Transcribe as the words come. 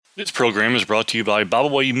This program is brought to you by Bible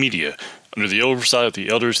Way Media, under the oversight of the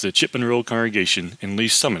elders of the Chipman Road Congregation in Lee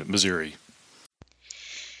Summit, Missouri.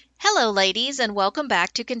 Hello, ladies, and welcome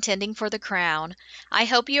back to Contending for the Crown. I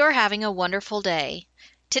hope you are having a wonderful day.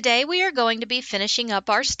 Today we are going to be finishing up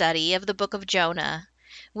our study of the book of Jonah.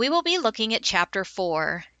 We will be looking at chapter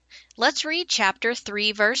 4. Let's read chapter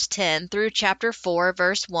 3, verse 10 through chapter 4,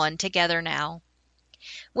 verse 1 together now.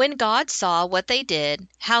 When God saw what they did,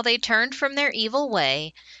 how they turned from their evil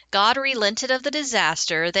way, God relented of the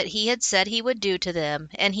disaster that he had said he would do to them,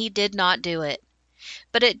 and he did not do it.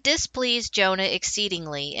 But it displeased Jonah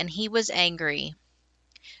exceedingly, and he was angry.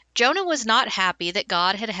 Jonah was not happy that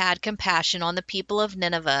God had had compassion on the people of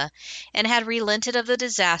Nineveh and had relented of the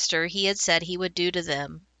disaster he had said he would do to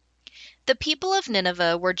them. The people of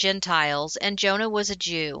Nineveh were Gentiles, and Jonah was a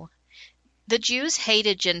Jew. The Jews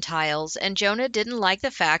hated Gentiles, and Jonah didn't like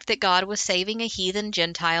the fact that God was saving a heathen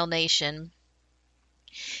Gentile nation.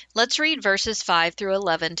 Let's read verses 5 through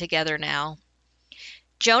 11 together now.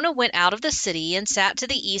 Jonah went out of the city and sat to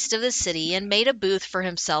the east of the city and made a booth for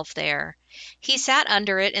himself there. He sat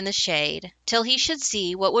under it in the shade, till he should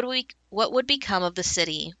see what would become of the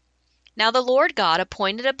city. Now the Lord God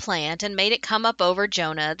appointed a plant and made it come up over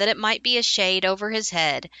Jonah, that it might be a shade over his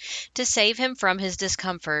head, to save him from his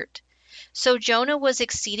discomfort. So Jonah was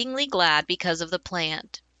exceedingly glad because of the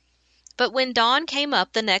plant. But when dawn came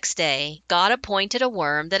up the next day, God appointed a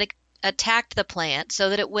worm that attacked the plant so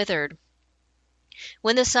that it withered.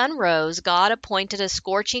 When the sun rose, God appointed a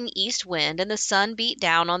scorching east wind, and the sun beat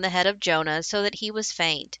down on the head of Jonah so that he was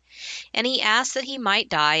faint. And he asked that he might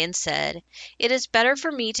die, and said, "It is better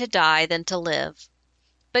for me to die than to live."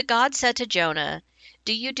 But God said to Jonah,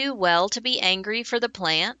 "Do you do well to be angry for the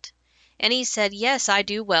plant?" And he said, "Yes, I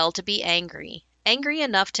do well to be angry, angry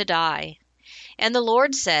enough to die." And the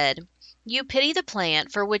Lord said, "You pity the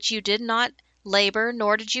plant for which you did not labor,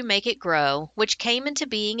 nor did you make it grow, which came into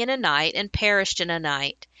being in a night and perished in a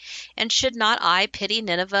night. And should not I pity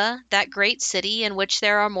Nineveh, that great city in which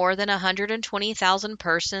there are more than 120,000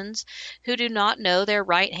 persons who do not know their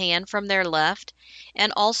right hand from their left,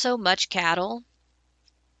 and also much cattle?"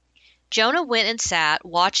 Jonah went and sat,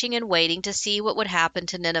 watching and waiting to see what would happen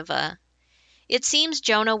to Nineveh. It seems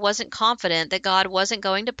Jonah wasn't confident that God wasn't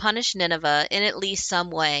going to punish Nineveh in at least some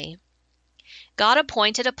way. God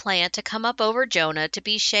appointed a plant to come up over Jonah to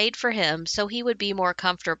be shade for him so he would be more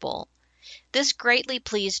comfortable. This greatly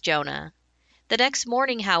pleased Jonah. The next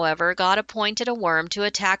morning, however, God appointed a worm to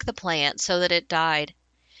attack the plant so that it died.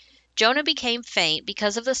 Jonah became faint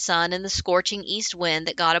because of the sun and the scorching east wind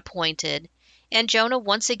that God appointed, and Jonah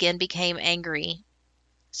once again became angry.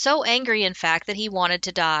 So angry, in fact, that he wanted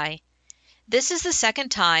to die. This is the second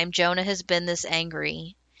time Jonah has been this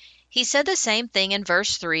angry. He said the same thing in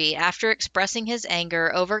verse 3 after expressing his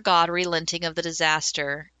anger over God relenting of the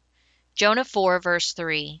disaster. Jonah 4, verse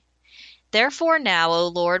 3. "Therefore now, O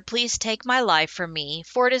Lord, please take my life from me,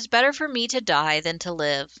 for it is better for me to die than to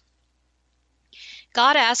live."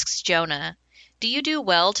 God asks Jonah, "Do you do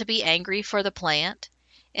well to be angry for the plant?"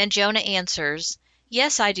 And Jonah answers,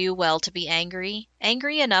 "Yes, I do well to be angry,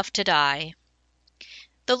 angry enough to die."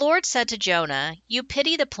 The Lord said to Jonah, "You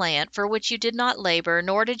pity the plant for which you did not labor,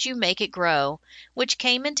 nor did you make it grow, which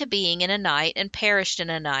came into being in a night and perished in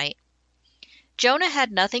a night." Jonah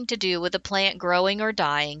had nothing to do with the plant growing or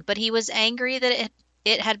dying, but he was angry that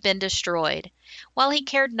it had been destroyed, while he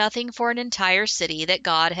cared nothing for an entire city that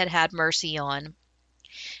God had had mercy on.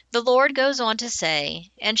 The Lord goes on to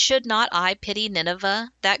say, "And should not I pity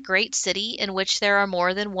Nineveh, that great city in which there are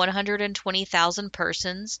more than 120,000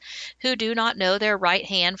 persons who do not know their right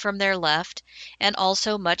hand from their left, and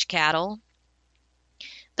also much cattle?"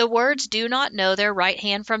 The words "do not know their right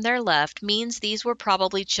hand from their left" means these were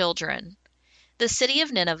probably children. The city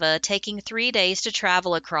of Nineveh, taking 3 days to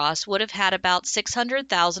travel across, would have had about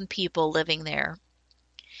 600,000 people living there.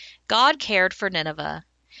 God cared for Nineveh.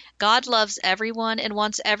 God loves everyone and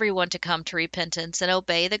wants everyone to come to repentance and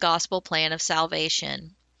obey the gospel plan of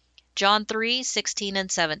salvation. John 3:16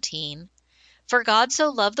 and 17. "For God so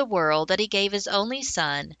loved the world that he gave his only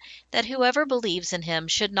Son, that whoever believes in him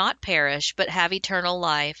should not perish, but have eternal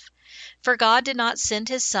life. For God did not send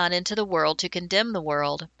his Son into the world to condemn the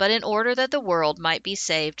world, but in order that the world might be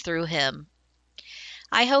saved through him."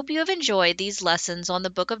 I hope you have enjoyed these lessons on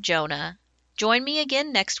the book of Jonah. Join me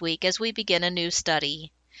again next week as we begin a new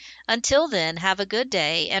study. Until then, have a good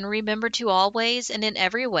day, and remember to always and in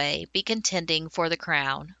every way be contending for the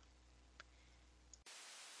crown.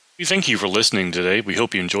 We thank you for listening today. We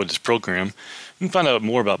hope you enjoyed this program. You can find out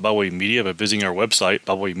more about Bible Way Media by visiting our website,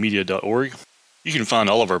 biblewaymedia.org. You can find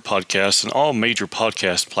all of our podcasts on all major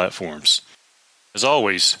podcast platforms. As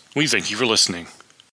always, we thank you for listening.